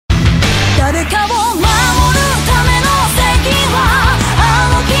誰かを守るための責は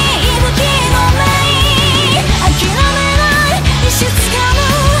あの日息の目諦めない意志つかむ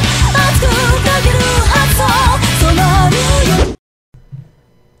熱くかける発想染まるよ。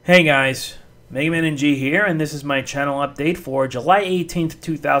 Hey guys, Mega Man and G here, and this is my channel update for July 18th,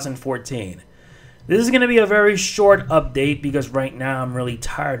 2014. This is going to be a very short update because right now I'm really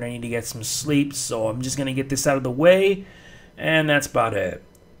tired. I need to get some sleep, so I'm just going to get this out of the way, and that's about it.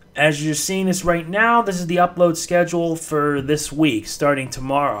 As you're seeing this right now, this is the upload schedule for this week, starting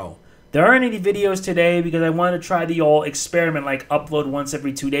tomorrow. There aren't any videos today because I wanted to try the old experiment, like upload once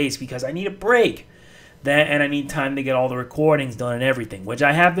every 2 days, because I need a break. And I need time to get all the recordings done and everything, which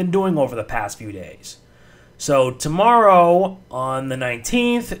I have been doing over the past few days. So tomorrow, on the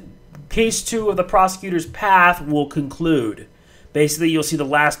 19th, Case 2 of the Prosecutor's Path will conclude. Basically, you'll see the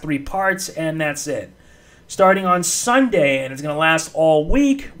last 3 parts, and that's it. Starting on Sunday, and it's going to last all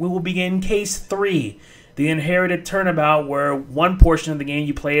week, we will begin Case 3, the Inherited Turnabout, where one portion of the game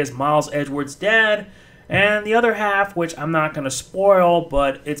you play as Miles Edgeworth's dad, and the other half, which I'm not going to spoil,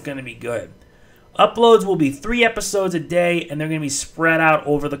 but it's going to be good. Uploads will be 3 episodes a day, and they're going to be spread out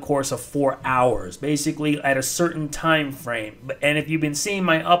over the course of 4 hours, basically at a certain time frame. And if you've been seeing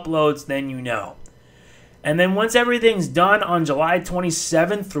my uploads, then you know. And then once everything's done on July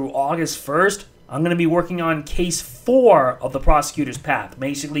 27th through August 1st, I'm going to be working on Case 4 of the Prosecutor's Path.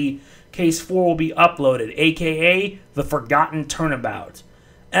 Basically, Case 4 will be uploaded, aka the Forgotten Turnabout.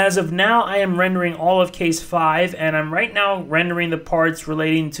 As of now, I am rendering all of Case 5, and I'm right now rendering the parts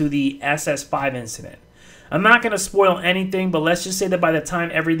relating to the SS5 incident. I'm not going to spoil anything, but let's just say that by the time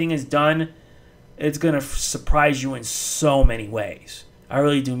everything is done, it's going to surprise you in so many ways. I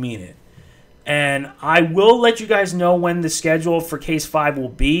really do mean it. And I will let you guys know when the schedule for Case 5 will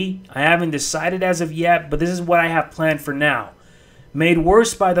be. I haven't decided as of yet, but this is what I have planned for now. Made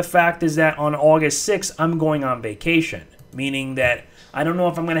worse by the fact is that on August 6th, I'm going on vacation, meaning that I don't know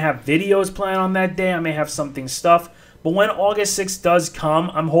if I'm going to have videos planned on that day. I may have something stuff. But when August 6th does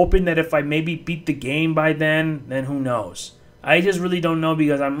come, I'm hoping that if I maybe beat the game by then who knows? I just really don't know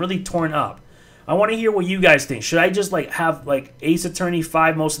because I'm really torn up. I want to hear what you guys think. Should I just have Ace Attorney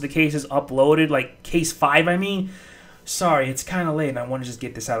 5, most of the cases uploaded? Like Case 5, I mean? Sorry, it's kind of late and I want to just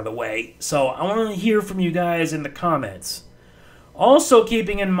get this out of the way. So I want to hear from you guys in the comments. Also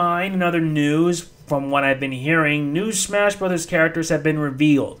keeping in mind, in other news, from what I've been hearing, new Smash Brothers characters have been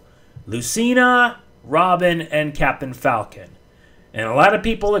revealed. Lucina, Robin, and Captain Falcon. And a lot of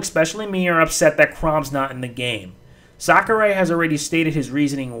people, especially me, are upset that Chrome's not in the game. Sakurai has already stated his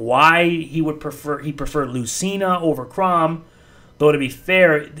reasoning why he preferred Lucina over Chrome, though to be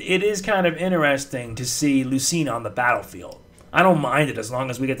fair, it is kind of interesting to see Lucina on the battlefield. I don't mind it as long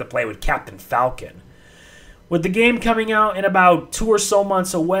as we get to play with Captain Falcon. With the game coming out in about 2 or so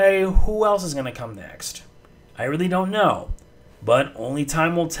months away, who else is going to come next? I really don't know. But only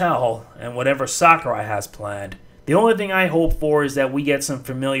time will tell, and whatever Sakurai has planned. The only thing I hope for is that we get some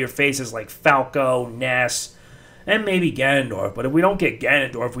familiar faces like Falco, Ness, and maybe Ganondorf. But if we don't get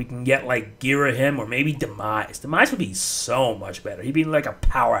Ganondorf, we can get like Girahim or maybe Demise. Demise would be so much better. He'd be like a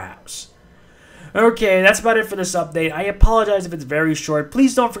powerhouse. Okay, that's about it for this update. I apologize if it's very short.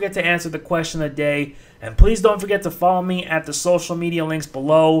 Please don't forget to answer the question of the day. And please don't forget to follow me at the social media links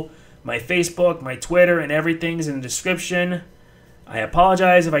below. My Facebook, my Twitter, and everything's in the description. I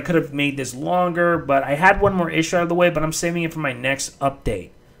apologize if I could have made this longer, but I had one more issue out of the way, but I'm saving it for my next update.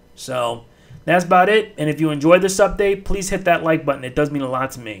 So, that's about it. And if you enjoyed this update, please hit that like button. It does mean a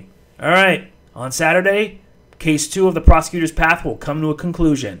lot to me. Alright, on Saturday, Case 2 of the Prosecutor's Path will come to a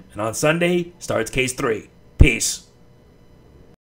conclusion. And on Sunday, starts Case 3. Peace.